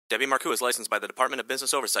Debbie Marcoux is licensed by the Department of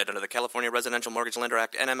Business Oversight under the California Residential Mortgage Lender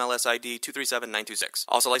Act, NMLS ID 237926.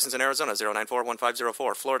 Also licensed in Arizona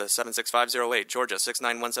 0941504, Florida 76508, Georgia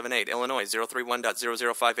 69178, Illinois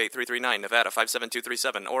 031.0058339, Nevada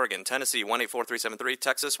 57237, Oregon, Tennessee 184373,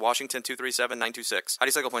 Texas, Washington 237926.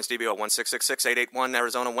 ID cycle points DBO 1666881,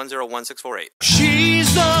 Arizona 101648.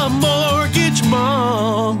 She's the mortgage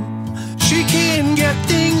mom. She can get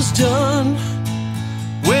things done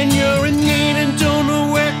when you're in need and don't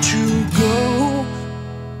know where to go.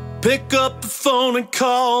 Pick up the phone and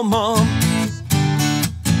call mom.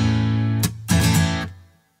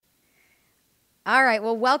 All right,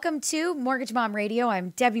 well, welcome to Mortgage Mom Radio. I'm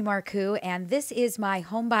Debbie Marcoux, and this is my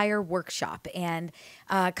Homebuyer Workshop. And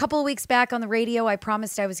a couple of weeks back on the radio, I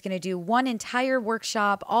promised I was going to do one entire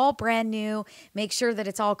workshop, all brand new, make sure that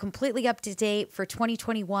it's all completely up to date for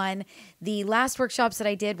 2021. The last workshops that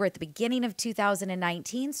I did were at the beginning of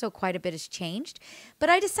 2019, so quite a bit has changed. But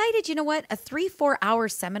I decided, you know what, a 3-4 hour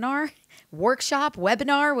seminar, workshop,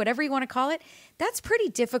 webinar, whatever you want to call it, that's pretty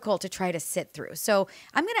difficult to try to sit through. So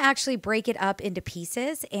I'm going to actually break it up into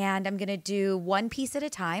pieces, and I'm going to do one piece at a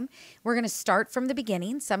time. We're going to start from the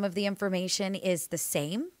beginning. Some of the information is the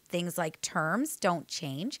same. Things like terms don't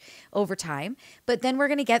change over time, but then we're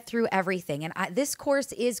going to get through everything. And this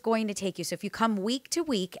course is going to take you. So if you come week to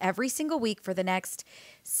week, every single week for the next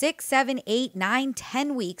 6, 7, 8, 9,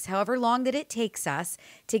 10 weeks, however long that it takes us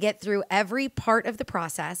to get through every part of the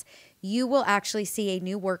process, you will actually see a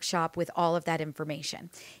new workshop with all of that information.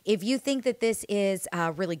 If you think that this is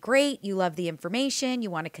really great, you love the information, you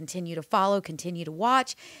want to continue to follow, continue to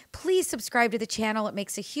watch, please subscribe to the channel. It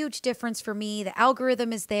makes a huge difference for me. The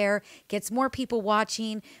algorithm is there, gets more people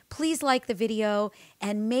watching. Please like the video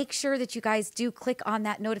and make sure that you guys do click on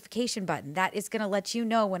that notification button. That is going to let you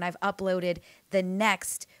know when I've uploaded the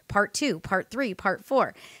next part 2, part 3, part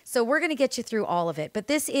 4. So we're going to get you through all of it. But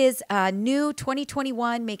this is new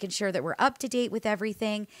 2021, making sure that we're up to date with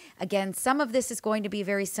everything. Again, some of this is going to be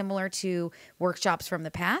very similar to workshops from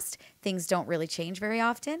the past. Things don't really change very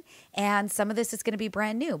often. And some of this is going to be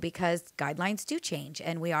brand new because guidelines do change.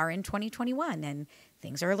 And we are in 2021 and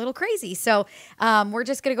things are a little crazy. So we're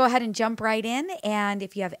just going to go ahead and jump right in. And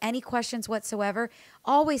if you have any questions whatsoever,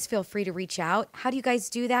 always feel free to reach out. How do you guys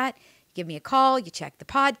do that? Give me a call, you check the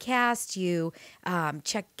podcast, you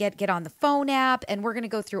get on the phone app, and we're going to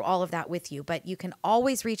go through all of that with you. But you can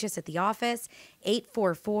always reach us at the office,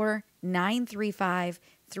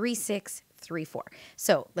 844-935-3634.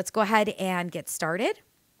 So let's go ahead and get started,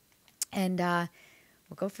 and we'll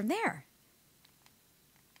go from there.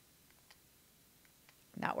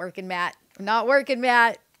 Not working, Matt. Not working,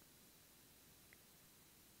 Matt.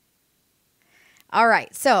 All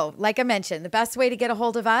right. So like I mentioned, the best way to get a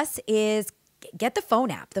hold of us is get the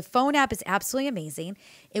phone app. The phone app is absolutely amazing.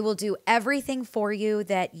 It will do everything for you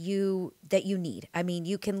that you need. I mean,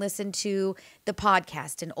 you can listen to the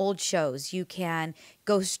podcast and old shows. You can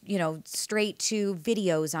go, straight to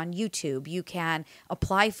videos on YouTube. You can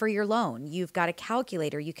apply for your loan. You've got a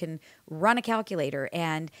calculator. You can run a calculator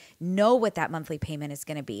and know what that monthly payment is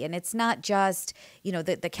going to be. And it's not just,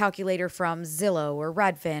 the calculator from Zillow or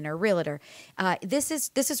Redfin or Realtor. This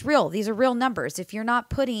is real. These are real numbers. If you're not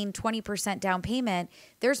putting 20% down payment,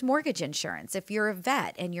 there's mortgage insurance. If you're a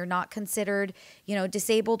vet and you're not considered,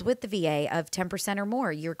 disabled with the VA of 10% or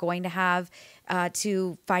more, you're going to have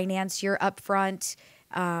to finance your upfront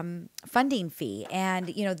funding fee.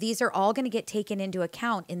 And, these are all going to get taken into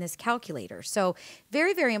account in this calculator. So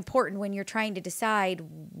very, very important when you're trying to decide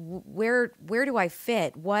where do I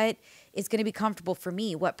fit? What is going to be comfortable for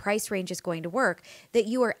me? What price range is going to work? That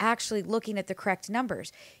you are actually looking at the correct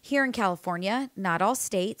numbers. Here in California, not all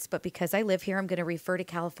states, but because I live here, I'm going to refer to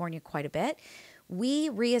California quite a bit. We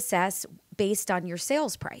reassess based on your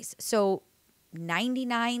sales price. So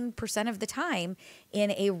 99% of the time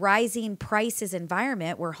in a rising prices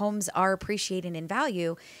environment where homes are appreciating in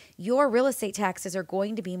value, your real estate taxes are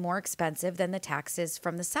going to be more expensive than the taxes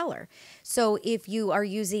from the seller. So if you are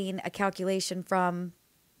using a calculation from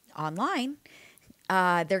online,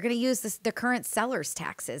 they're going to use the current seller's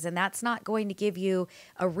taxes, and that's not going to give you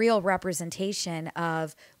a real representation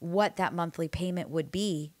of what that monthly payment would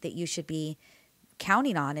be that you should be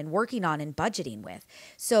counting on and working on and budgeting with.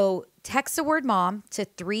 So text the word mom to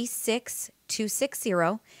 36260.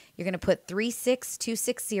 You're going to put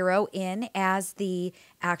 36260 in as the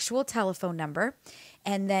actual telephone number.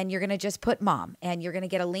 And then you're going to just put mom, and you're going to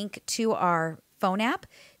get a link to our phone app.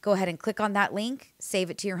 Go ahead and click on that link,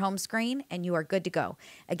 save it to your home screen, and you are good to go.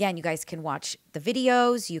 Again, you guys can watch the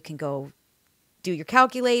videos. You can go do your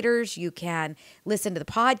calculators. You can listen to the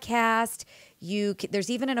podcast. There's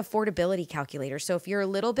even an affordability calculator. So if you're a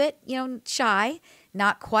little bit, shy,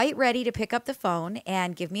 not quite ready to pick up the phone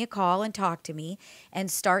and give me a call and talk to me and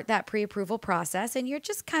start that pre-approval process, and you're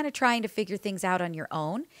just kind of trying to figure things out on your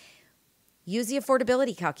own, use the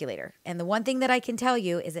affordability calculator. And the one thing that I can tell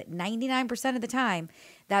you is that 99% of the time,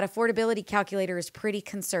 that affordability calculator is pretty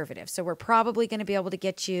conservative. So we're probably going to be able to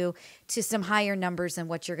get you to some higher numbers than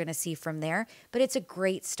what you're going to see from there. But it's a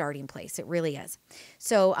great starting place. It really is.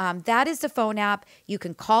 So that is the phone app. You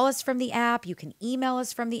can call us from the app. You can email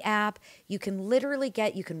us from the app. You can literally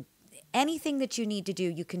anything that you need to do,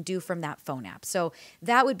 you can do from that phone app. So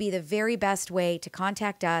that would be the very best way to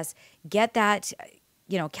contact us. Get that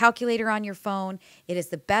calculator on your phone. It is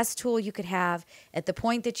the best tool you could have at the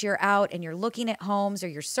point that you're out and you're looking at homes or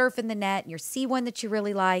you're surfing the net and you see one that you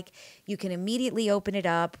really like. You can immediately open it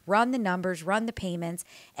up, run the numbers, run the payments,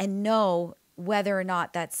 and know whether or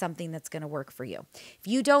not that's something that's going to work for you. If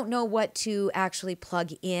you don't know what to actually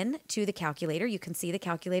plug in to the calculator, you can see the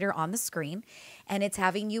calculator on the screen, and it's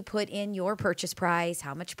having you put in your purchase price,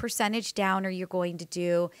 how much percentage down are you going to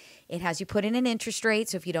do. It has you put in an interest rate.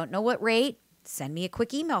 So if you don't know what rate, send me a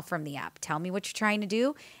quick email from the app. Tell me what you're trying to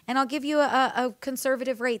do, and I'll give you a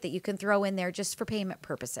conservative rate that you can throw in there just for payment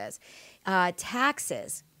purposes.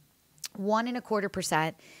 Taxes,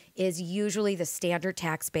 1.25% is usually the standard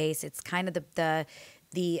tax base. It's kind of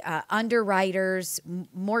the underwriters,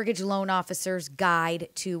 mortgage loan officers' guide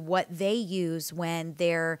to what they use when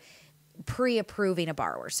they're pre-approving a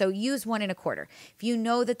borrower. So use 1.25. If you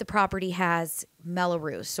know that the property has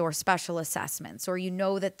Mello-Roos or special assessments, or you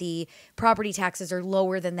know that the property taxes are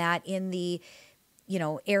lower than that in the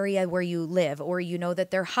area where you live, or you know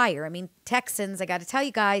that they're higher. I mean, Texans, I got to tell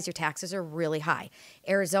you guys, your taxes are really high.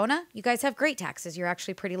 Arizona, you guys have great taxes. You're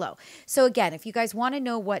actually pretty low. So again, if you guys want to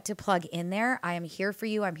know what to plug in there, I am here for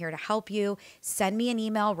you. I'm here to help you. Send me an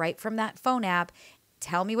email right from that phone app.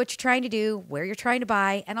 Tell me what you're trying to do, where you're trying to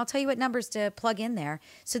buy, and I'll tell you what numbers to plug in there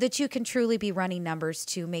so that you can truly be running numbers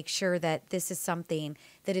to make sure that this is something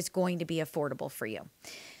that is going to be affordable for you.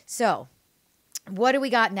 So what do we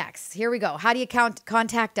got next? Here we go. How do you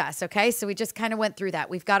contact us? Okay, so we just kind of went through that.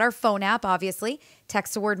 We've got our phone app, obviously.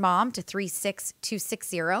 Text the word MOM to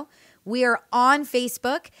 36260. We are on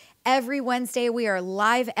Facebook. Every Wednesday, we are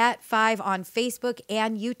live at 5 on Facebook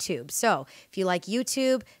and YouTube. So if you like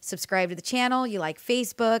YouTube, subscribe to the channel. You like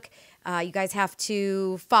Facebook, you guys have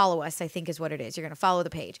to follow us, I think is what it is. You're going to follow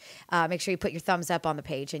the page. Make sure you put your thumbs up on the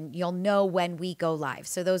page, and you'll know when we go live.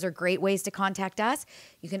 So those are great ways to contact us.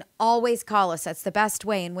 You can always call us. That's the best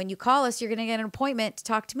way. And when you call us, you're going to get an appointment to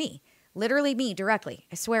talk to me. Literally me directly.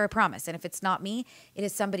 I swear, I promise. And if it's not me, it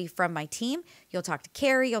is somebody from my team. You'll talk to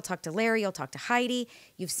Carrie, you'll talk to Larry, you'll talk to Heidi.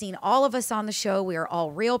 You've seen all of us on the show. We are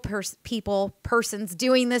all real persons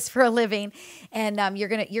doing this for a living. And you're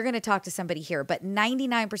gonna talk to somebody here. But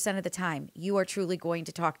 99% of the time, you are truly going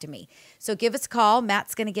to talk to me. So give us a call.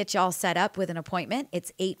 Matt's going to get you all set up with an appointment.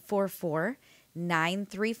 It's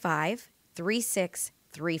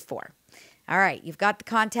 844-935-3634. All right, you've got to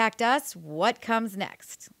contact us. What comes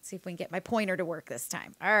next? Let's see if we can get my pointer to work this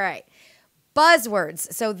time. All right,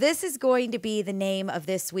 buzzwords. So this is going to be the name of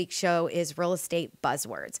this week's show is Real Estate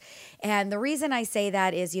Buzzwords. And the reason I say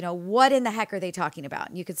that is, what in the heck are they talking about?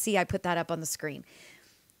 And you can see I put that up on the screen.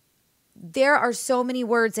 There are so many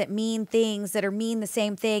words that mean things that mean the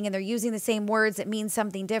same thing, and they're using the same words that mean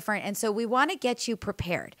something different. And so we want to get you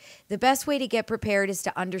prepared. The best way to get prepared is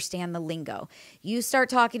to understand the lingo. You start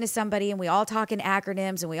talking to somebody and we all talk in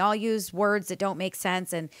acronyms and we all use words that don't make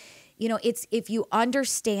sense. And, if you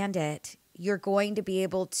understand it, you're going to be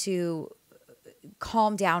able to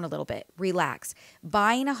calm down a little bit, relax.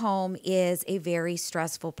 Buying a home is a very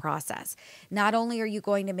stressful process. Not only are you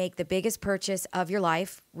going to make the biggest purchase of your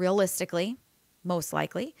life, realistically, most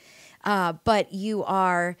likely, but you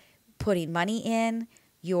are putting money in,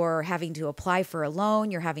 you're having to apply for a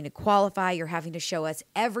loan, you're having to qualify, you're having to show us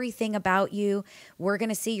everything about you. We're going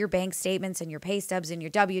to see your bank statements and your pay stubs and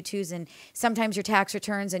your W-2s and sometimes your tax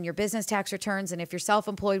returns and your business tax returns. And if you're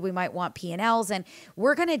self-employed, we might want P&Ls, and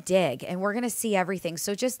we're going to dig and we're going to see everything.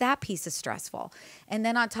 So just that piece is stressful. And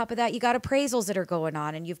then on top of that, you got appraisals that are going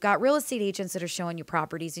on, and you've got real estate agents that are showing you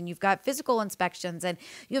properties, and you've got physical inspections, and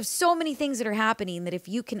you have so many things that are happening that if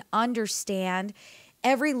you can understand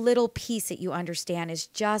every little piece that you understand is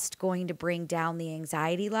just going to bring down the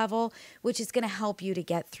anxiety level, which is going to help you to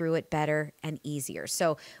get through it better and easier.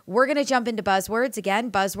 So we're going to jump into buzzwords. Again,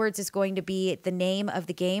 buzzwords is going to be the name of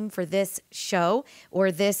the game for this show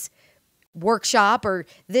or this workshop or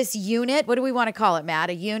this unit. What do we want to call it, Matt?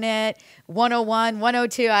 A unit, 101,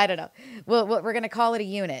 102, I don't know. Well, we're going to call it a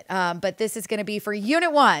unit. But this is going to be for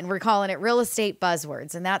unit 1. We're calling it Real Estate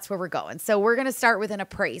Buzzwords, and that's where we're going. So we're going to start with an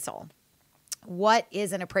appraisal. What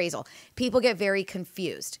is an appraisal? People get very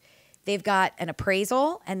confused. They've got an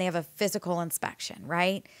appraisal and they have a physical inspection,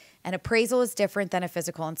 right? An appraisal is different than a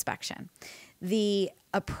physical inspection. The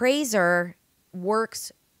appraiser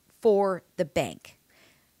works for the bank.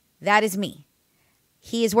 That is me.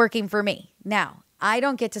 He is working for me. Now, I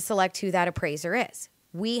don't get to select who that appraiser is.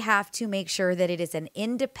 We have to make sure that it is an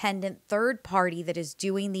independent third party that is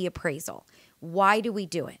doing the appraisal. Why do we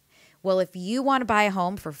do it? Well, if you want to buy a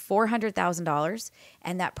home for $400,000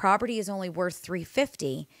 and that property is only worth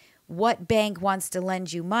 $350,000, what bank wants to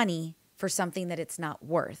lend you money for something that it's not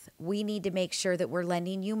worth? We need to make sure that we're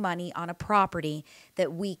lending you money on a property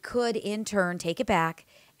that we could in turn take it back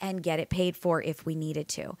and get it paid for if we needed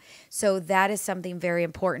to. So that is something very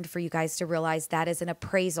important for you guys to realize. That is an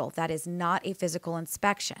appraisal. That is not a physical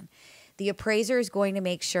inspection. The appraiser is going to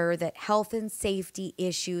make sure that health and safety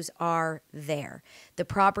issues are there. The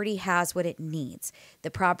property has what it needs.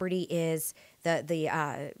 The property is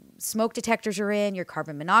the smoke detectors are in, your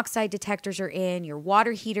carbon monoxide detectors are in, your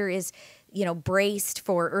water heater is, braced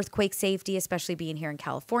for earthquake safety, especially being here in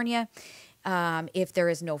California. If there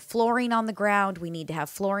is no flooring on the ground, we need to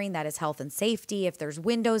have flooring. That is health and safety. If there's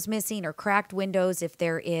windows missing or cracked windows, if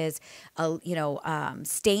there is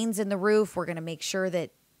stains in the roof, we're going to make sure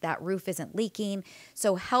that that roof isn't leaking.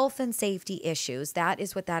 So health and safety issues, that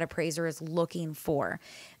is what that appraiser is looking for.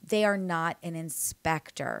 They are not an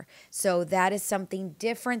inspector. So that is something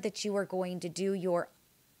different that you are going to do. Your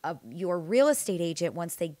real estate agent,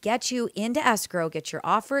 once they get you into escrow, get your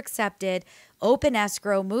offer accepted, open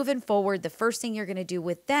escrow, moving forward, the first thing you're going to do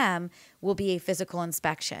with them will be a physical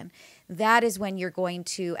inspection. That is when you're going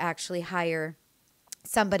to actually hire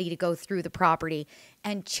somebody to go through the property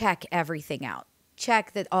and check everything out.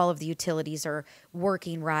 Check that all of the utilities are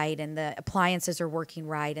working right and the appliances are working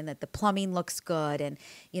right and that the plumbing looks good and,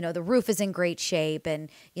 the roof is in great shape and,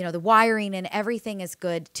 the wiring and everything is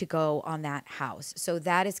good to go on that house. So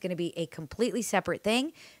that is going to be a completely separate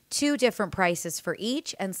thing. 2 different prices for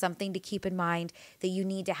each, and something to keep in mind that you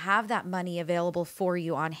need to have that money available for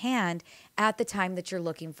you on hand at the time that you're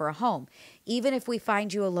looking for a home. Even if we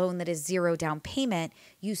find you a loan that is 0 down payment,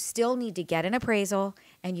 you still need to get an appraisal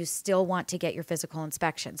and you still want to get your physical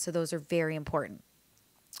inspection. So those are very important.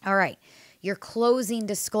 All right. Your closing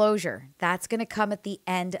disclosure, that's going to come at the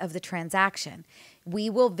end of the transaction. We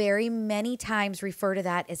will very many times refer to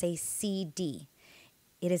that as a CD.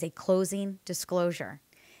 It is a closing disclosure.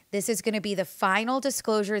 This is going to be the final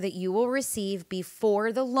disclosure that you will receive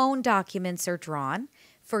before the loan documents are drawn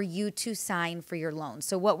for you to sign for your loan.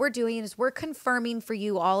 So what we're doing is we're confirming for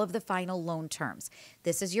you all of the final loan terms.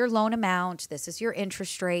 This is your loan amount. This is your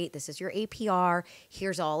interest rate. This is your APR.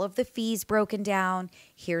 Here's all of the fees broken down.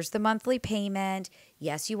 Here's the monthly payment.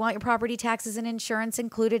 Yes, you want your property taxes and insurance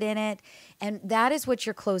included in it. And that is what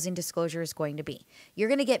your closing disclosure is going to be. You're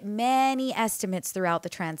going to get many estimates throughout the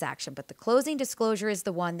transaction, but the closing disclosure is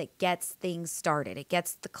the one that gets things started. It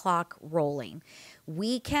gets the clock rolling.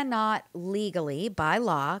 We cannot legally, by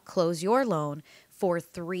law, close your loan for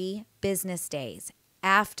 3 business days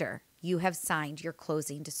after you have signed your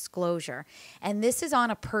closing disclosure. And this is on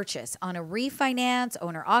a purchase. On a refinance,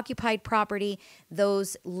 owner-occupied property,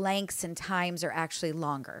 those lengths and times are actually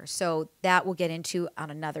longer. So that we'll get into on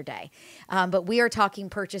another day. But we are talking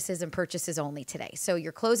purchases and purchases only today. So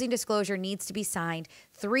your closing disclosure needs to be signed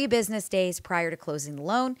 3 business days prior to closing the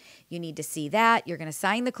loan. You need to see that. You're going to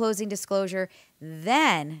sign the closing disclosure.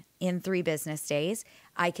 Then in 3 business days,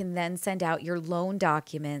 I can then send out your loan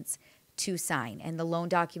documents to sign. And the loan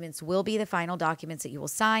documents will be the final documents that you will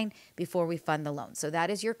sign before we fund the loan. So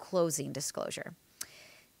that is your closing disclosure.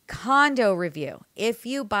 Condo review. If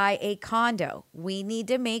you buy a condo, we need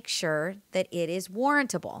to make sure that it is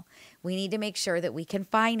warrantable. We need to make sure that we can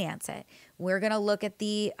finance it. We're going to look at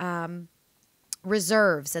the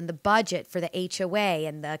reserves and the budget for the HOA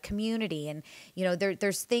and the community. And,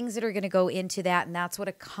 there's things that are going to go into that. And that's what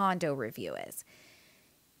a condo review is.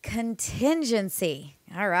 Contingency.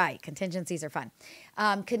 All right. Contingencies are fun.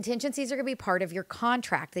 Contingencies are going to be part of your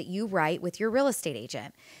contract that you write with your real estate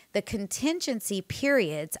agent. The contingency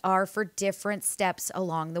periods are for different steps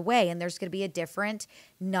along the way, and there's going to be a different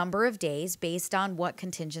number of days based on what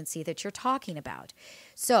contingency that you're talking about.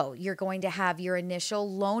 So you're going to have your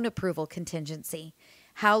initial loan approval contingency.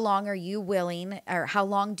 How long are you willing, or how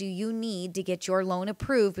long do you need to get your loan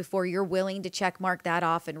approved before you're willing to check mark that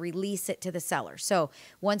off and release it to the seller? So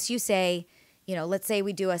once you say, let's say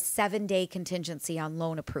we do a 7-day contingency on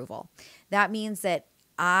loan approval. That means that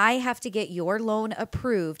I have to get your loan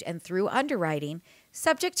approved and through underwriting,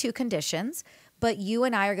 subject to conditions, But you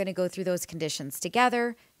and I are going to go through those conditions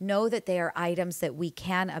together. Know that they are items that we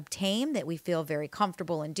can obtain, that we feel very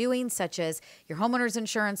comfortable in doing, such as your homeowner's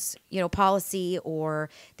insurance, policy, or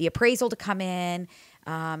the appraisal to come in.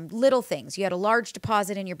 Little things. You had a large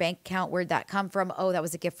deposit in your bank account. Where'd that come from? Oh, that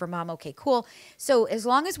was a gift from mom. Okay, cool. So as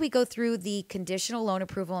long as we go through the conditional loan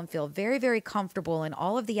approval and feel very, very comfortable in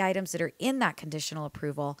all of the items that are in that conditional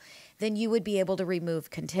approval, then you would be able to remove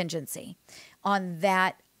contingency on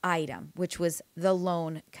that item, which was the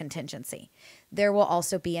loan contingency. There will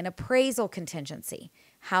also be an appraisal contingency.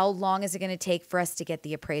 How long is it going to take for us to get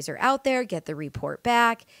the appraiser out there, get the report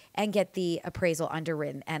back, and get the appraisal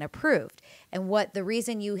underwritten and approved? And the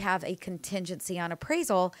reason you have a contingency on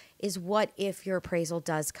appraisal is, what if your appraisal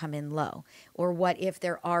does come in low? Or what if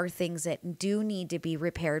there are things that do need to be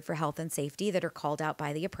repaired for health and safety that are called out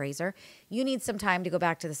by the appraiser? You need some time to go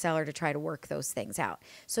back to the seller to try to work those things out.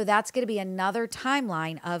 So that's going to be another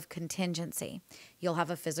timeline of contingency. You'll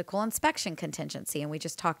have a physical inspection contingency, and we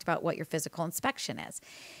just talked about what your physical inspection is.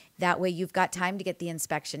 That way you've got time to get the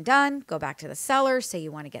inspection done, go back to the seller, say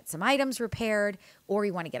you want to get some items repaired, or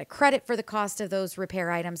you want to get a credit for the cost of those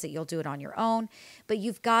repair items, that you'll do it on your own. But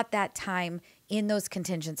you've got that time in those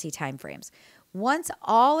contingency timeframes. Once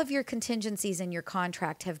all of your contingencies in your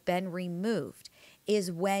contract have been removed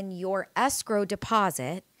is when your escrow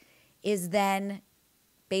deposit is then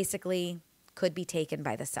basically could be taken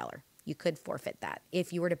by the seller. You could forfeit that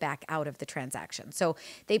if you were to back out of the transaction. So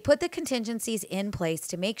they put the contingencies in place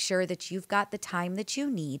to make sure that you've got the time that you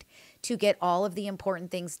need to get all of the important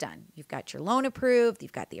things done. You've got your loan approved,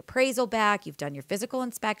 you've got the appraisal back, you've done your physical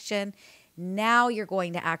inspection. Now you're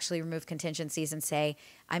going to actually remove contingencies and say,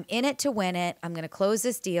 I'm in it to win it. I'm going to close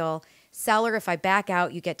this deal. Seller, if I back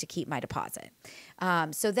out, you get to keep my deposit.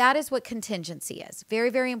 So that is what contingency is. Very,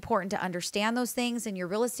 very important to understand those things, and your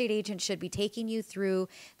real estate agent should be taking you through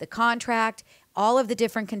the contract, all of the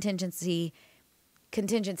different contingency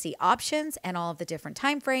options, and all of the different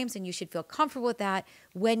time frames, and you should feel comfortable with that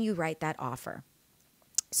when you write that offer.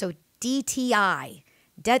 So DTI,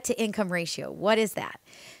 debt to income ratio. What is that?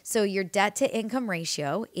 So your debt to income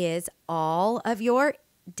ratio is all of your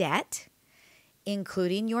debt,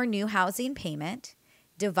 including your new housing payment,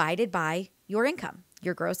 divided by your income,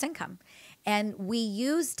 your gross income. And we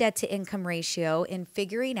use debt to income ratio in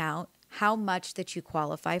figuring out how much that you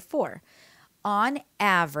qualify for. On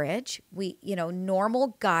average,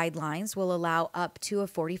 normal guidelines will allow up to a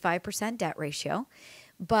 45% debt ratio.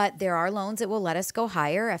 But there are loans that will let us go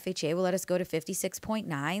higher. FHA will let us go to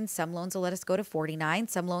 56.9. Some loans will let us go to 49.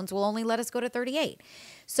 Some loans will only let us go to 38.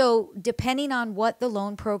 So depending on what the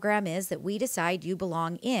loan program is that we decide you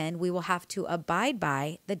belong in, we will have to abide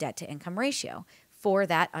by the debt to income ratio for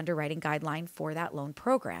that underwriting guideline for that loan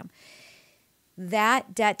program.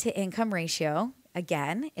 That debt to income ratio,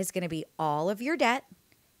 again, is going to be all of your debt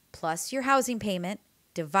plus your housing payment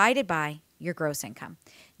divided by your gross income.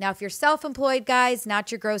 Now, if you're self-employed, guys,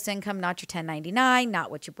 not your gross income, not your 1099, not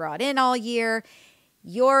what you brought in all year,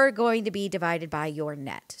 you're going to be divided by your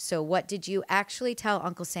net. So what did you actually tell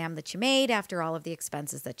Uncle Sam that you made after all of the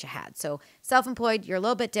expenses that you had? So self-employed, you're a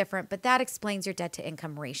little bit different, but that explains your debt to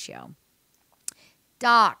income ratio.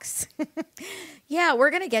 Docs. Yeah, we're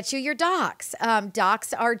going to get you your docs.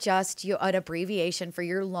 Docs are just an abbreviation for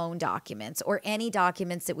your loan documents or any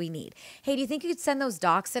documents that we need. Hey, do you think you could send those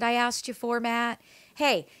docs that I asked you for, Matt?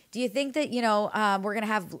 Hey, do you think that, we're going to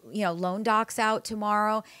have, loan docs out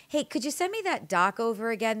tomorrow? Hey, could you send me that doc over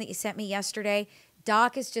again that you sent me yesterday?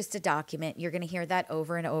 Doc is just a document. You're going to hear that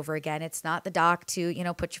over and over again. It's not the doc to,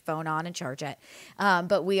 put your phone on and charge it.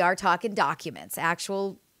 But we are talking documents,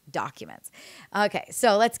 actual documents. Okay,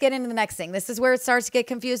 so let's get into the next thing. This is where it starts to get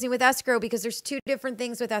confusing with escrow, because there's two different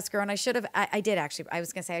things with escrow. And I was going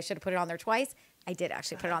to say I should have put it on there twice. I did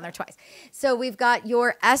actually put it on there twice. So we've got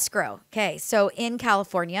your escrow. Okay, so in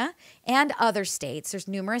California and other states, there's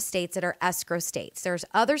numerous states that are escrow states. There's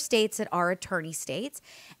other states that are attorney states,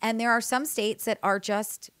 and there are some states that are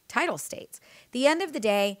just title states. At the end of the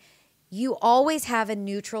day, you always have a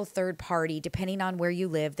neutral third party, depending on where you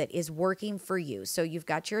live, that is working for you. So you've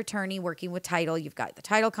got your attorney working with title. You've got the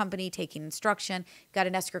title company taking instruction. You've got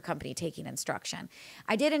an escrow company taking instruction.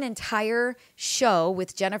 I did an entire show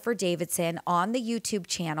with Jennifer Davidson on the YouTube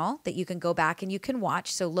channel that you can go back and you can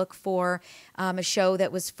watch. So look for a show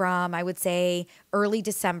that was from, I would say, early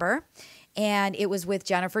December. And it was with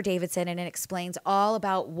Jennifer Davidson, and it explains all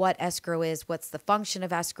about what escrow is, what's the function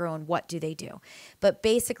of escrow, and what do they do. But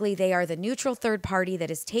basically, they are the neutral third party that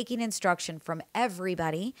is taking instruction from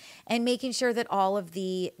everybody and making sure that all of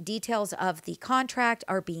the details of the contract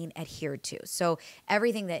are being adhered to. So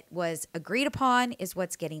everything that was agreed upon is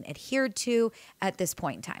what's getting adhered to at this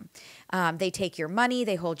point in time. They take your money,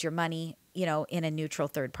 they hold your money, in a neutral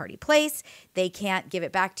third party place. They can't give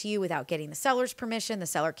it back to you without getting the seller's permission. The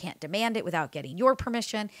seller can't demand it without getting your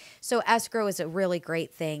permission. So escrow is a really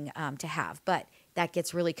great thing to have, but that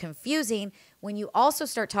gets really confusing when you also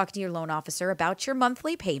start talking to your loan officer about your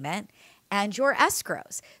monthly payment and your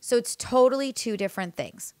escrows. So it's totally two different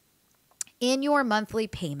things. In your monthly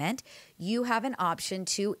payment, you have an option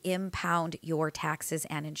to impound your taxes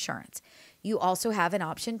and insurance. You also have an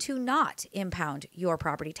option to not impound your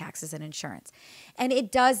property taxes and insurance. And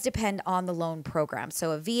it does depend on the loan program. So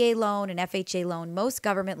a VA loan, an FHA loan, most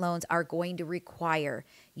government loans are going to require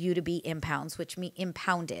you to be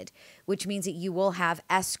impounded, which means that you will have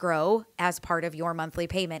escrow as part of your monthly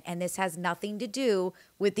payment. And this has nothing to do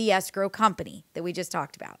with the escrow company that we just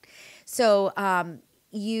talked about. So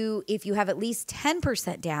if you have at least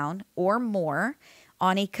 10% down or more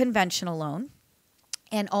on a conventional loan,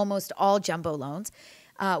 and almost all jumbo loans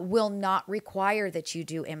will not require that you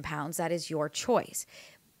do impounds. That is your choice.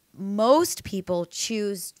 Most people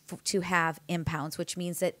choose to have impounds, which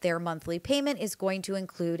means that their monthly payment is going to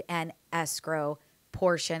include an escrow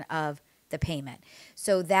portion of the payment.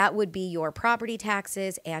 So that would be your property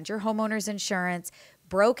taxes and your homeowner's insurance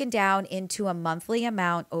broken down into a monthly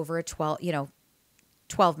amount over a 12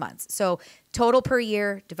 months. So total per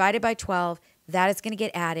year divided by 12, that is going to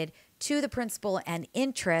get added to the principal and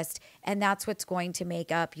interest, and that's what's going to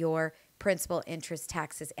make up your principal, interest,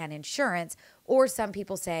 taxes, and insurance, or some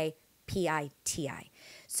people say PITI.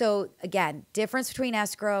 So again, difference between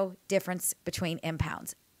escrow, difference between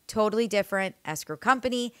impounds. Totally different. Escrow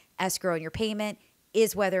company, escrow in your payment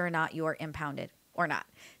is whether or not you're impounded or not.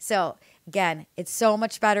 So again, it's so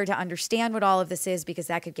much better to understand what all of this is, because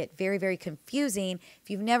that could get very, very confusing if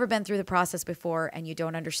you've never been through the process before and you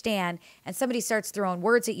don't understand, and somebody starts throwing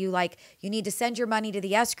words at you like you need to send your money to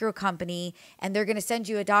the escrow company and they're going to send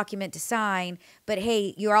you a document to sign, but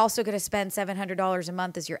hey, you're also going to spend $700 a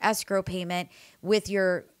month as your escrow payment with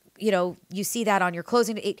your, you see that on your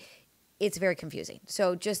closing. It's very confusing.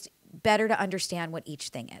 So just better to understand what each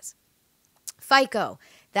thing is. FICO,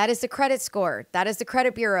 that is the credit score. That is the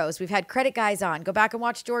credit bureaus. We've had credit guys on. Go back and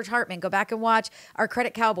watch George Hartman. Go back and watch our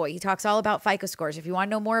credit cowboy. He talks all about FICO scores. If you want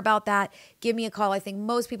to know more about that, give me a call. I think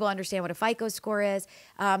most people understand what a FICO score is,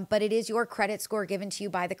 but it is your credit score given to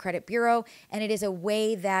you by the credit bureau, and it is a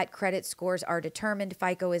way that credit scores are determined.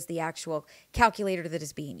 FICO is the actual calculator that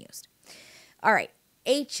is being used. All right,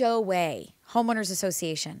 HOA, Homeowners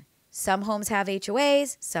Association. Some homes have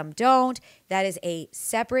HOAs, some don't. That is a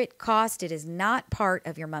separate cost. It is not part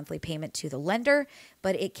of your monthly payment to the lender,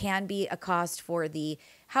 but it can be a cost for the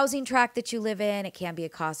housing tract that you live in. It can be a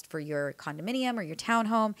cost for your condominium or your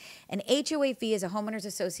townhome. An HOA fee is a homeowners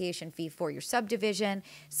association fee for your subdivision.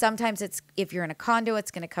 Sometimes if you're in a condo, it's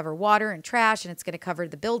going to cover water and trash, and it's going to cover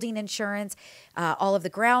the building insurance, all of the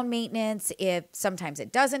ground maintenance. Sometimes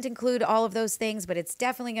it doesn't include all of those things, but it's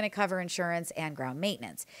definitely going to cover insurance and ground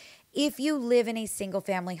maintenance. If you live in a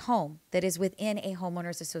single-family home that is within a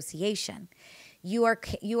homeowners association, you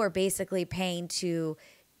are basically paying to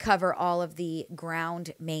cover all of the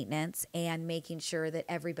ground maintenance and making sure that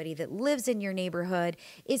everybody that lives in your neighborhood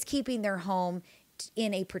is keeping their home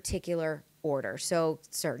in a particular order. So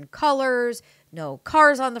certain colors, no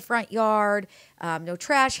cars on the front yard, no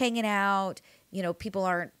trash hanging out. People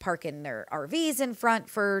aren't parking their RVs in front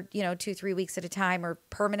for, 2-3 weeks at a time or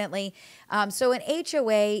permanently. So an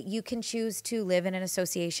HOA, you can choose to live in an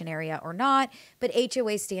association area or not, but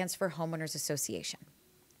HOA stands for Homeowners Association.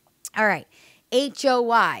 All right.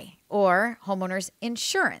 HOI, or Homeowners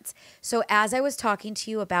Insurance. So as I was talking to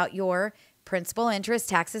you about your principal, interest,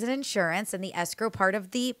 taxes, and insurance, and the escrow part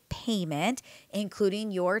of the payment, including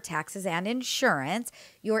your taxes and insurance,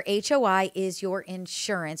 your HOI is your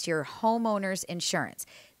insurance, your homeowner's insurance.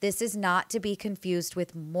 This is not to be confused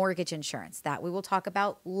with mortgage insurance. That we will talk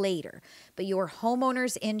about later. But your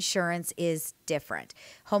homeowner's insurance is different.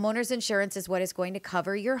 Homeowner's insurance is what is going to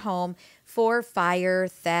cover your home for fire,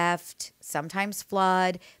 theft, sometimes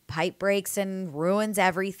flood, pipe breaks and ruins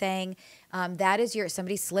everything. That is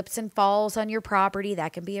somebody slips and falls on your property.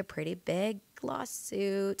 That can be a pretty big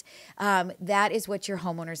lawsuit. That is what your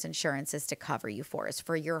homeowner's insurance is to cover you for, is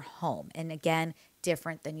for your home. And again,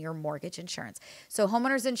 different than your mortgage insurance. So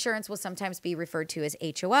homeowner's insurance will sometimes be referred to as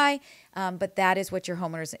HOI, but that is what your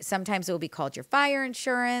homeowner's, sometimes it will be called your fire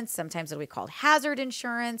insurance, sometimes it'll be called hazard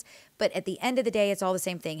insurance, but at the end of the day, it's all the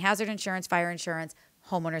same thing. Hazard insurance, fire insurance,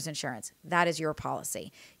 homeowner's insurance. That is your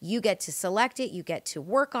policy. You get to select it. You get to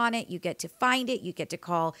work on it. You get to find it. You get to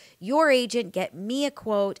call your agent, get me a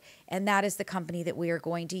quote, and that is the company that we are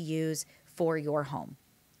going to use for your home.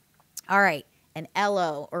 All right, an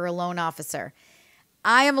LO or a loan officer.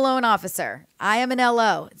 I am a loan officer. I am an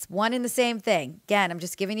LO. It's one and the same thing. Again, I'm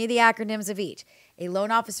just giving you the acronyms of each. A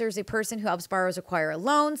loan officer is a person who helps borrowers acquire a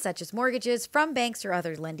loan, such as mortgages, from banks or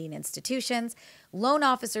other lending institutions. Loan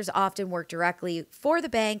officers often work directly for the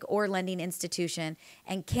bank or lending institution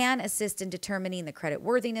and can assist in determining the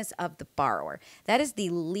creditworthiness of the borrower. That is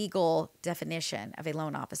the legal definition of a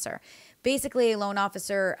loan officer. Basically, a loan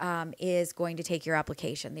officer is going to take your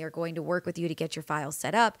application. They are going to work with you to get your file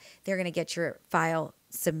set up. They're going to get your file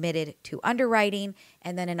submitted to underwriting,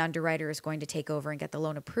 and then an underwriter is going to take over and get the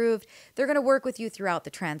loan approved. They're going to work with you throughout the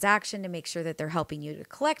transaction to make sure that they're helping you to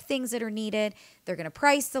collect things that are needed. They're going to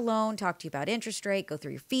price the loan, talk to you about interest rate, go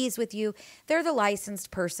through your fees with you. They're the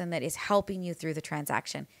licensed person that is helping you through the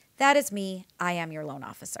transaction. That is me. I am your loan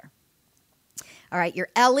officer. All right, your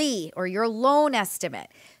LE or your loan estimate.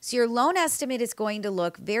 So your loan estimate is going to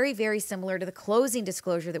look very, very similar to the closing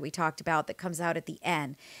disclosure that we talked about that comes out at the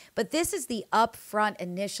end. But this is the upfront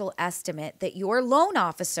initial estimate that your loan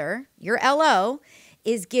officer, your LO,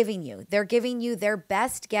 is giving you. They're giving you their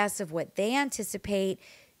best guess of what they anticipate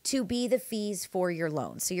to be the fees for your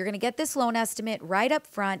loan. So you're going to get this loan estimate right up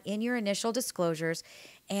front in your initial disclosures,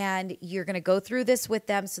 and you're going to go through this with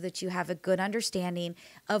them so that you have a good understanding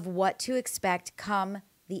of what to expect come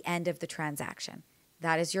the end of the transaction.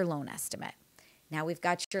 That is your loan estimate. Now we've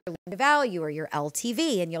got your loan to value or your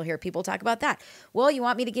LTV, and you'll hear people talk about that. Well, you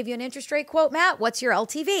want me to give you an interest rate quote, Matt? What's your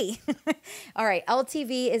LTV? All right,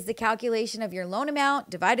 LTV is the calculation of your loan amount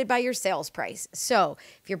divided by your sales price. So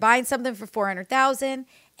if you're buying something for $400,000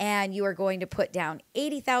 and you are going to put down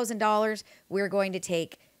 $80,000, we're going to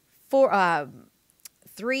take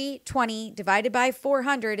 320 divided by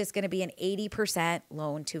 400 is going to be an 80%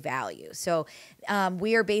 loan to value. So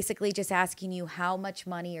we are basically just asking you, how much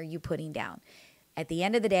money are you putting down? At the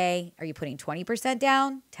end of the day, are you putting 20%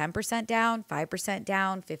 down, 10% down, 5%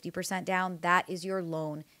 down, 50% down? That is your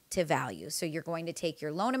loan to value. So you're going to take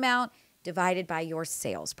your loan amount divided by your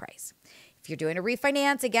sales price. If you're doing a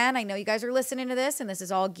refinance, again, I know you guys are listening to this and this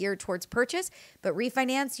is all geared towards purchase, but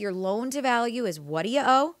refinance, your loan to value is what do you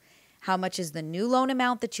owe? How much is the new loan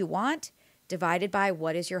amount that you want divided by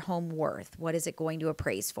what is your home worth? What is it going to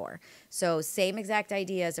appraise for? So same exact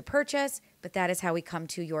idea as a purchase, but that is how we come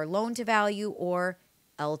to your loan to value or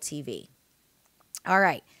LTV. All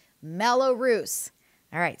right, Mello-Roos.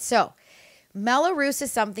 All right, so Mello-Roos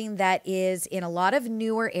is something that is in a lot of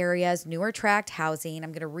newer areas, newer tract housing.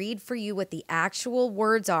 I'm going to read for you what the actual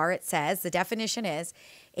words are. It says, the definition is,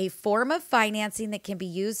 a form of financing that can be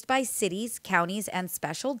used by cities, counties, and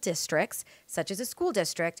special districts, such as a school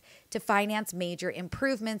district, to finance major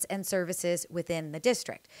improvements and services within the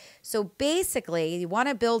district. So basically, you want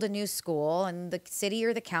to build a new school, and the city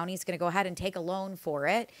or the county is going to go ahead and take a loan for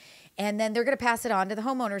it, and then they're going to pass it on to the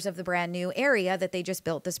homeowners of the brand new area that they just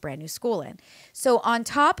built this brand new school in. So on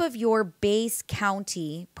top of your base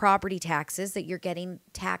county property taxes that you're getting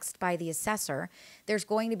taxed by the assessor, there's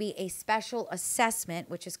going to be a special assessment,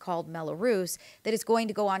 which is called Mello-Roos, that is going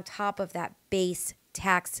to go on top of that base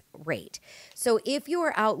tax rate. So if you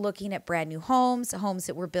are out looking at brand new homes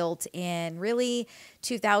that were built in really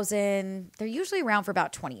 2000, they're usually around for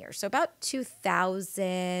about 20 years. So about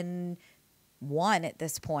 2001 at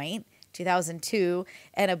this point, 2002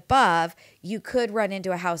 and above, you could run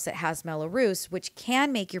into a house that has Mello-Roos, which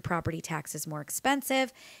can make your property taxes more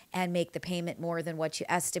expensive and make the payment more than what you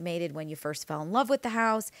estimated when you first fell in love with the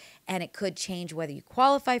house. And it could change whether you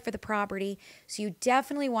qualify for the property. So you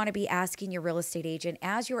definitely want to be asking your real estate agent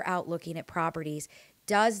as you're out looking at properties,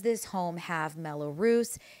 does this home have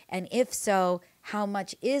Mello-Roos? And if so, how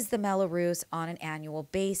much is the Mello-Roos on an annual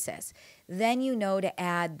basis? Then you know to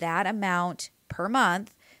add that amount per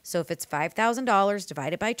month. So if it's $5,000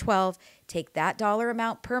 divided by 12, take that dollar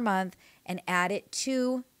amount per month and add it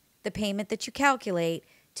to the payment that you calculate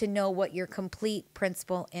to know what your complete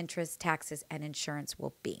principal, interest, taxes, and insurance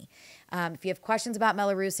will be. If you have questions about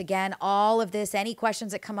Mello-Roos, again, all of this, any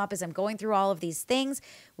questions that come up as I'm going through all of these things,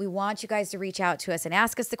 we want you guys to reach out to us and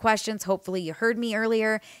ask us the questions. Hopefully you heard me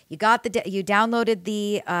earlier. You got you downloaded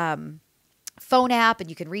the phone app and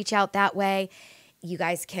you can reach out that way. You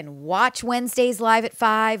guys can watch Wednesdays live at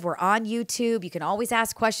 5. We're on YouTube. You can always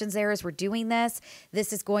ask questions there as we're doing this.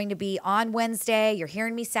 This is going to be on Wednesday. You're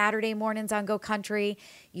hearing me Saturday mornings on Go Country.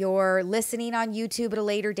 You're listening on YouTube at a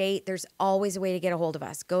later date. There's always a way to get a hold of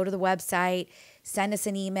us. Go to the website, send us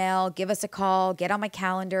an email, give us a call, get on my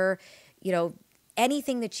calendar.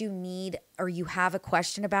 Anything that you need or you have a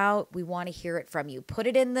question about, we want to hear it from you. Put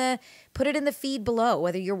it in the feed below,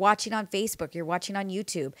 whether you're watching on Facebook, you're watching on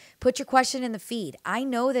YouTube. Put your question in the feed. I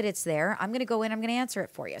know that it's there. I'm going to go in, I'm going to answer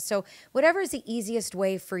it for you. So whatever is the easiest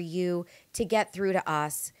way for you to get through to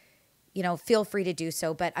us, feel free to do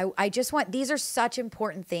so. But I just want, these are such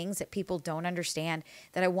important things that people don't understand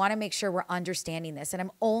that I want to make sure we're understanding this. And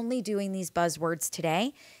I'm only doing these buzzwords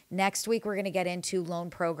today. Next week, we're going to get into loan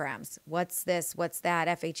programs. What's this? What's that?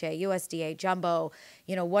 FHA, USDA, jumbo,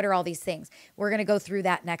 what are all these things? We're going to go through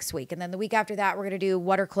that next week. And then the week after that, we're going to do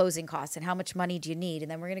what are closing costs and how much money do you need?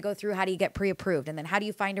 And then we're going to go through how do you get pre-approved? And then how do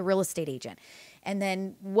you find a real estate agent? And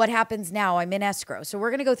then what happens now? I'm in escrow. So we're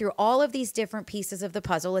going to go through all of these different pieces of the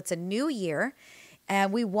puzzle. It's a new year.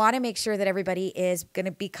 And we want to make sure that everybody is going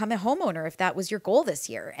to become a homeowner if that was your goal this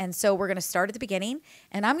year. And so we're going to start at the beginning.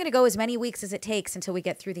 And I'm going to go as many weeks as it takes until we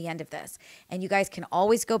get through the end of this. And you guys can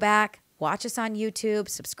always go back, watch us on YouTube,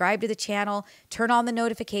 subscribe to the channel, turn on the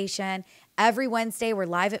notification. Every Wednesday, we're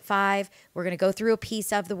live at 5. We're going to go through a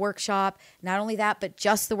piece of the workshop. Not only that, but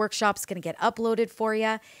just the workshop's going to get uploaded for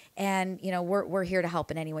you. And, we're here to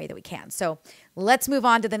help in any way that we can. So let's move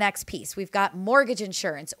on to the next piece. We've got mortgage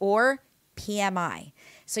insurance, or PMI.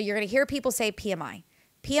 So you're going to hear people say PMI.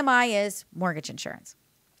 PMI is mortgage insurance.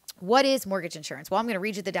 What is mortgage insurance? Well, I'm going to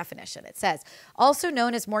read you the definition. It says, also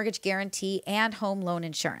known as mortgage guarantee and home loan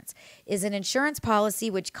insurance, is an insurance policy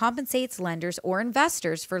which compensates lenders or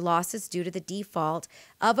investors for losses due to the default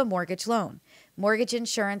of a mortgage loan. Mortgage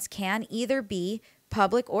insurance can either be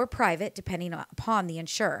public or private, depending upon the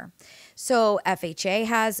insurer. So FHA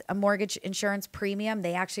has a mortgage insurance premium.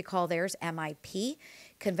 They actually call theirs MIP.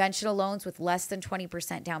 Conventional loans with less than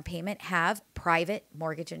 20% down payment have private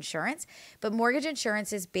mortgage insurance. But mortgage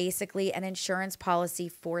insurance is basically an insurance policy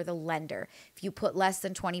for the lender. If you put less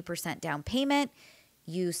than 20% down payment,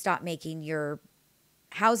 you stop making your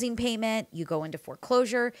housing payment, you go into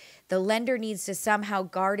foreclosure. The lender needs to somehow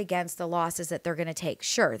guard against the losses that they're going to take.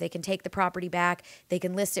 Sure, they can take the property back, they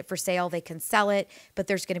can list it for sale, they can sell it, but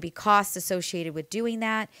there's going to be costs associated with doing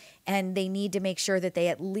that, and they need to make sure that they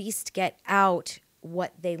at least get out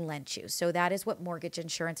what they lent you. So that is what mortgage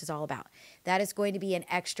insurance is all about. That is going to be an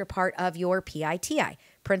extra part of your PITI,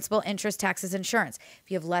 principal, interest, taxes, insurance.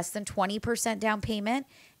 If you have less than 20% down payment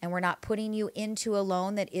and we're not putting you into a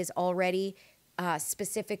loan that is already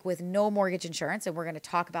specific with no mortgage insurance, and we're going to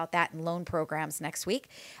talk about that in loan programs next week.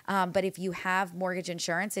 But if you have mortgage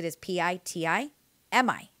insurance, it is PITI,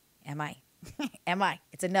 MI.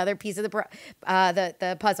 It's another piece of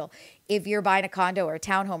the puzzle. If you're buying a condo or a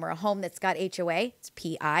townhome or a home that's got HOA, it's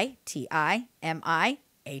PITI, MI,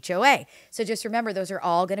 HOA. So just remember, those are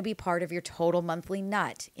all going to be part of your total monthly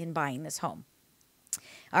nut in buying this home.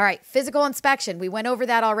 All right, physical inspection. We went over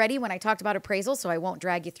that already when I talked about appraisal, so I won't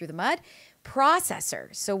drag you through the mud.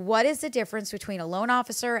 Processor. So what is the difference between a loan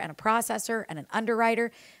officer and a processor and an underwriter?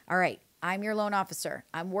 All right, I'm your loan officer.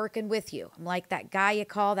 I'm working with you. I'm like that guy you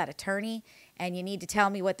call, that attorney, and you need to tell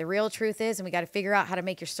me what the real truth is, and we got to figure out how to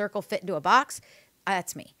make your circle fit into a box.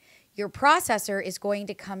 That's me. Your processor is going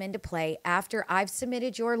to come into play after I've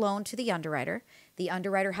submitted your loan to the underwriter. The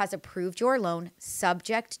underwriter has approved your loan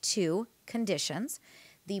subject to conditions.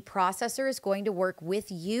 The processor is going to work with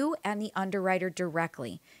you and the underwriter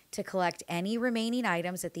directly to collect any remaining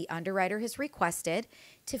items that the underwriter has requested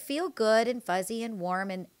to feel good and fuzzy and warm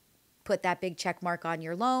and put that big check mark on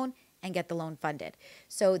your loan and get the loan funded.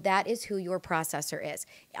 So that is who your processor is.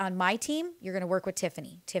 On my team, you're going to work with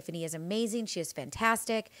Tiffany. Tiffany is amazing. She is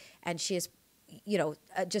fantastic. And she is,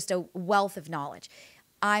 just a wealth of knowledge.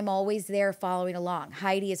 I'm always there following along.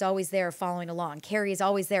 Heidi is always there following along. Carrie is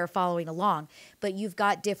always there following along. But you've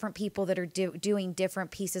got different people that are doing different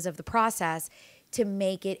pieces of the process to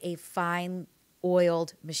make it a fine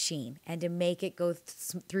oiled machine and to make it go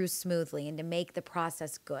through smoothly and to make the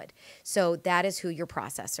process good. So that is who your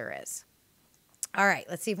processor is. All right,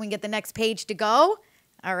 let's see if we can get the next page to go.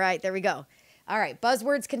 All right, there we go. All right,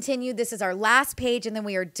 buzzwords continued. This is our last page, and then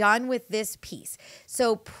we are done with this piece.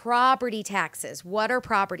 So property taxes. What are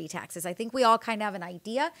property taxes? I think we all kind of have an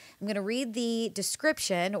idea. I'm going to read the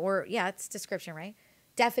description, it's description, right?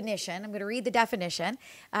 Definition. I'm going to read the definition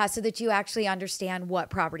so that you actually understand what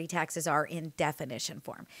property taxes are in definition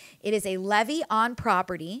form. It is a levy on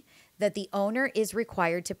property that the owner is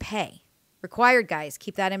required to pay. Required, guys.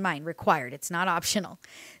 Keep that in mind. Required. It's not optional.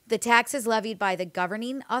 The tax is levied by the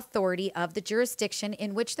governing authority of the jurisdiction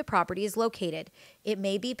in which the property is located. It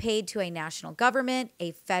may be paid to a national government,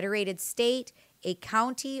 a federated state, a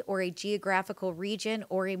county, or a geographical region,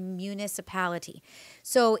 or a municipality.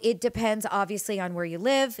 So it depends, obviously, on where you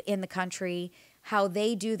live in the country, how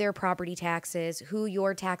they do their property taxes, who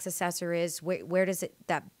your tax assessor is, where does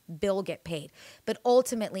that bill get paid. But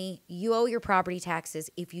ultimately, you owe your property taxes.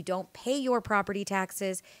 If you don't pay your property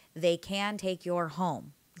taxes, they can take your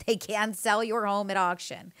home. They can sell your home at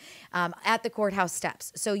auction at the courthouse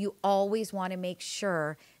steps. So you always want to make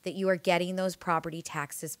sure that you are getting those property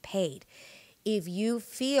taxes paid. If you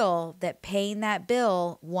feel that paying that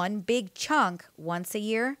bill, one big chunk once a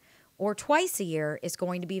year or twice a year, is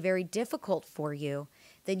going to be very difficult for you,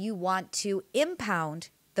 then you want to impound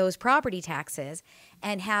those property taxes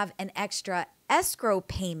and have an extra escrow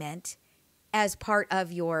payment as part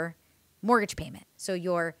of your mortgage payment. So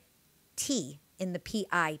your T in the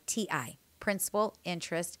PITI, principal,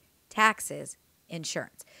 interest, taxes,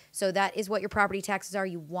 insurance. So that is what your property taxes are.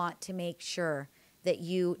 You want to make sure that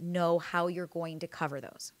you know how you're going to cover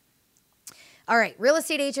those. All right, real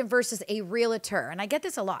estate agent versus a realtor. And I get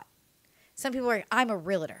this a lot. Some people are like, I'm a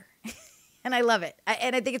realtor. And I love it.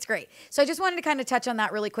 And I think it's great. So I just wanted to kind of touch on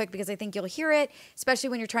that really quick because I think you'll hear it, especially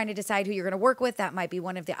when you're trying to decide who you're going to work with. That might be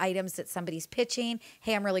one of the items that somebody's pitching.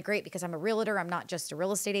 Hey, I'm really great because I'm a realtor. I'm not just a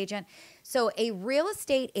real estate agent. So a real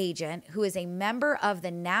estate agent who is a member of the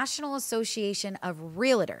National Association of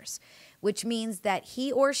Realtors, which means that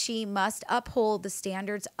he or she must uphold the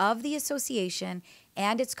standards of the association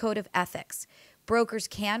and its code of ethics. Brokers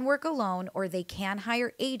can work alone or they can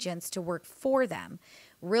hire agents to work for them.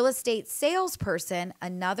 Real estate salesperson,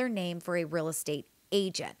 another name for a real estate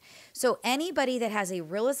agent. So anybody that has a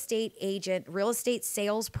real estate agent, real estate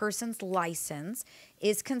salesperson's license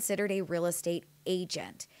is considered a real estate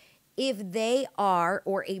agent. If they are,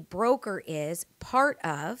 or a broker is, part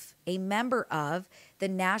of, a member of the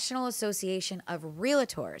National Association of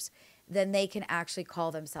Realtors, then they can actually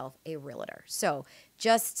call themselves a realtor. So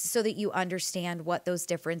just so that you understand what those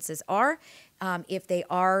differences are, if they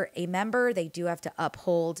are a member, they do have to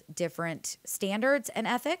uphold different standards and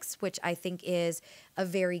ethics, which I think is a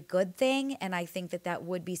very good thing. And I think that that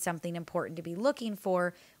would be something important to be looking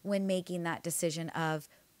for when making that decision of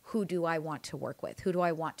who do I want to work with? Who do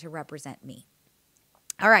I want to represent me?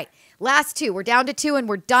 All right, last two. We're down to two and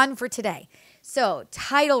we're done for today. So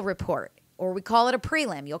title report. Or we call it a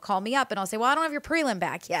prelim. You'll call me up and I'll say, well, I don't have your prelim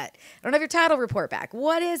back yet. I don't have your title report back.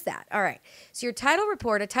 What is that? All right. So your title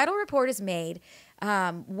report, a title report is made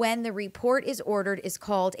when the report is ordered is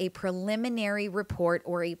called a preliminary report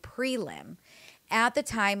or a prelim at the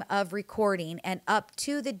time of recording and up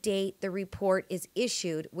to the date the report is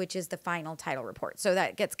issued, which is the final title report. So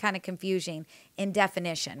that gets kind of confusing in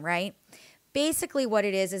definition, right? Basically what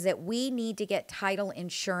it is that we need to get title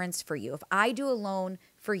insurance for you. If I do a loan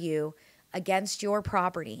for you, against your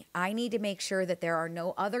property, I need to make sure that there are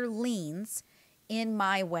no other liens in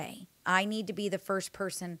my way. I need to be the first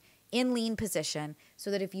person in lien position so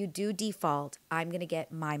that if you do default, I'm going to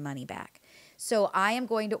get my money back. So I am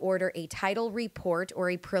going to order a title report or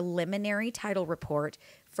a preliminary title report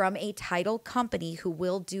from a title company who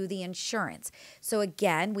will do the insurance. So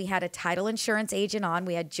again, we had a title insurance agent on.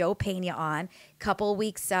 We had Joe Pena on a couple of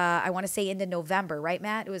weeks, I want to say into November, right,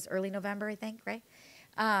 Matt? It was early November, I think, right?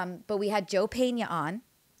 But we had Joe Pena on,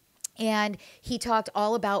 and he talked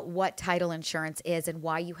all about what title insurance is and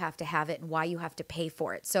why you have to have it and why you have to pay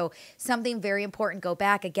for it. So something very important, go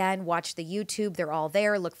back again, watch the YouTube. They're all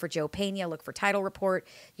there. Look for Joe Pena, look for title report.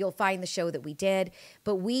 You'll find the show that we did.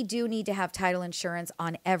 But we do need to have title insurance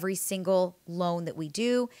on every single loan that we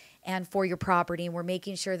do and for your property. And we're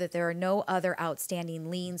making sure that there are no other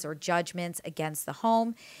outstanding liens or judgments against the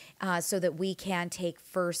home so that we can take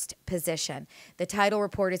first position. The title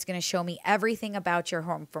report is going to show me everything about your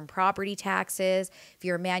home, from property taxes. If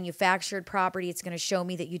you're a manufactured property, it's going to show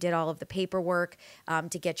me that you did all of the paperwork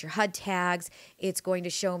to get your HUD tags. It's going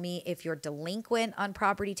to show me if you're delinquent on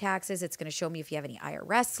property taxes. It's going to show me if you have any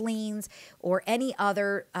IRS liens or any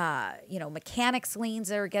other mechanics liens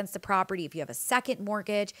that are against the property, if you have a second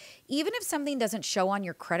mortgage. Even if something doesn't show on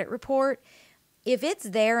your credit report, if it's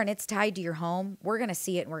there and it's tied to your home, we're going to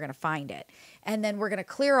see it and we're going to find it. And then we're going to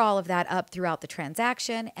clear all of that up throughout the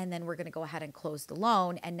transaction. And then we're going to go ahead and close the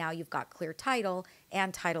loan. And now you've got clear title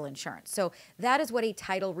and title insurance. So that is what a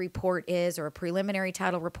title report is, or a preliminary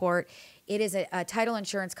title report. It is a title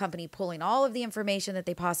insurance company pulling all of the information that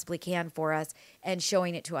they possibly can for us and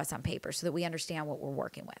showing it to us on paper so that we understand what we're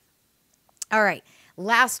working with. All right,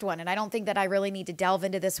 last one, and I don't think that I really need to delve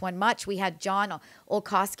into this one much. We had John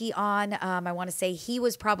Olkowski on. I want to say he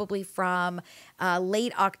was probably from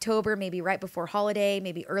late October, maybe right before holiday,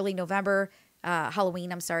 maybe early November.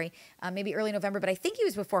 Halloween, I'm sorry, maybe early November, but I think he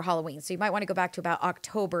was before Halloween. So you might want to go back to about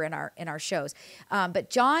October in our shows.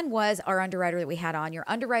 But John was our underwriter that we had on. Your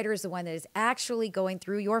underwriter is the one that is actually going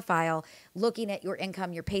through your file, looking at your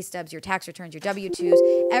income, your pay stubs, your tax returns, your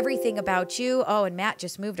W-2s, everything about you. Oh, and Matt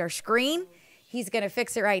just moved our screen. He's going to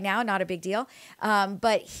fix it right now. Not a big deal.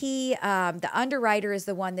 But the underwriter is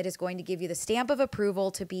the one that is going to give you the stamp of approval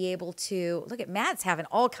to be able to look at Matt's having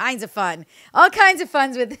all kinds of fun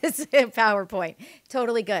with this PowerPoint.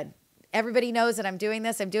 Totally good. Everybody knows that I'm doing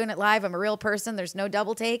this. I'm doing it live. I'm a real person. There's no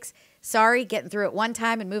double takes. Sorry, getting through it one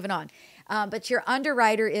time and moving on. But your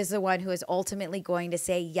underwriter is the one who is ultimately going to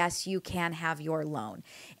say, yes, you can have your loan.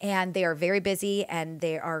 And they are very busy and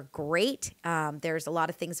they are great. There's a lot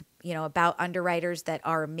of things, about underwriters that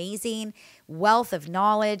are amazing. Wealth of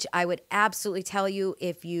knowledge. I would absolutely tell you,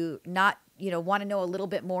 if you want to know a little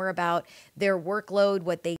bit more about their workload,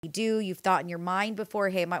 what they do, you've thought in your mind before,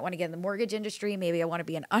 hey, I might want to get in the mortgage industry. Maybe I want to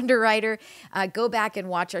be an underwriter. Go back and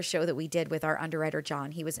watch our show that we did with our underwriter,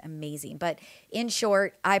 John. He was amazing. But in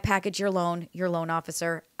short, I package your loan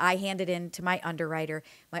officer. I hand it in to my underwriter.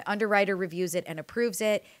 My underwriter reviews it and approves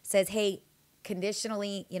it, says, hey,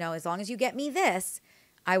 conditionally, as long as you get me this,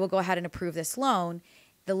 I will go ahead and approve this loan.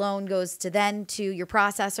 The loan goes to your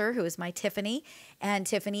processor, who is my Tiffany, and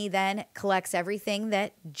Tiffany then collects everything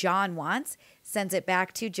that John wants, sends it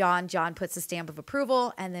back to John. John puts the stamp of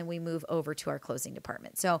approval, and then we move over to our closing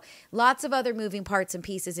department. So lots of other moving parts and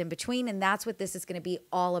pieces in between, and that's what this is going to be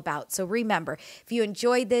all about. So remember, if you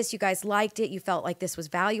enjoyed this, you guys liked it, you felt like this was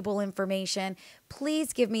valuable information,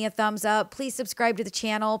 please give me a thumbs up. Please subscribe to the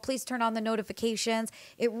channel. Please turn on the notifications.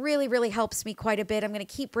 It really, really helps me quite a bit. I'm going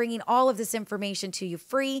to keep bringing all of this information to you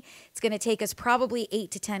free. It's going to take us probably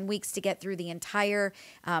 8 to 10 weeks to get through the entire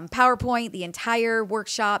PowerPoint, the entire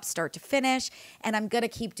workshop, start to finish. And I'm going to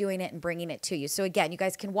keep doing it and bringing it to you. So again, you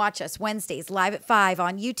guys can watch us Wednesdays live at 5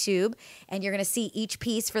 on YouTube, and you're going to see each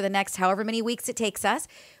piece for the next however many weeks it takes us.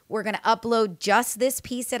 We're going to upload just this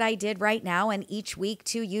piece that I did right now and each week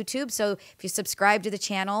to YouTube. So if you subscribe to the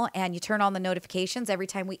channel and you turn on the notifications every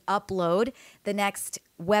time we upload the next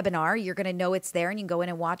webinar, you're going to know it's there and you can go in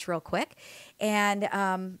and watch real quick. And,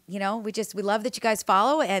 we love that you guys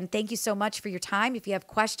follow, and thank you so much for your time. If you have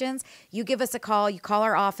questions, you give us a call. You call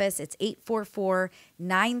our office. It's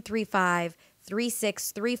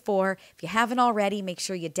 844-935-3634. If you haven't already, make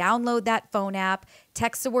sure you download that phone app,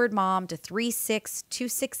 text the word mom to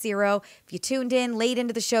 36260. If you tuned in late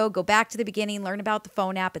into the show, go back to the beginning, learn about the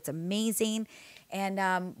phone app. It's amazing.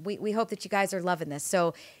 And we hope that you guys are loving this.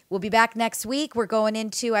 So we'll be back next week. We're going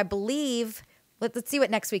into, I believe, let's see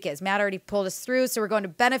what next week is. Matt already pulled us through. So we're going to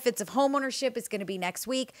benefits of homeownership. It's going to be next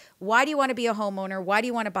week. Why do you want to be a homeowner? Why do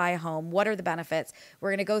you want to buy a home? What are the benefits? We're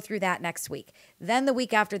going to go through that next week. Then the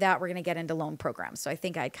week after that, we're going to get into loan programs. So I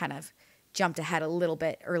think I kind of jumped ahead a little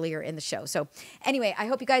bit earlier in the show. So anyway, I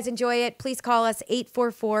hope you guys enjoy it. Please call us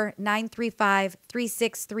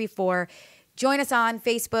 844-935-3634. Join us on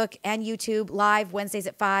Facebook and YouTube live Wednesdays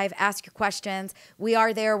at 5. Ask your questions. We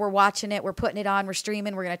are there. We're watching it. We're putting it on. We're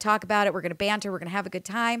streaming. We're going to talk about it. We're going to banter. We're going to have a good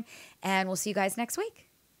time. And we'll see you guys next week.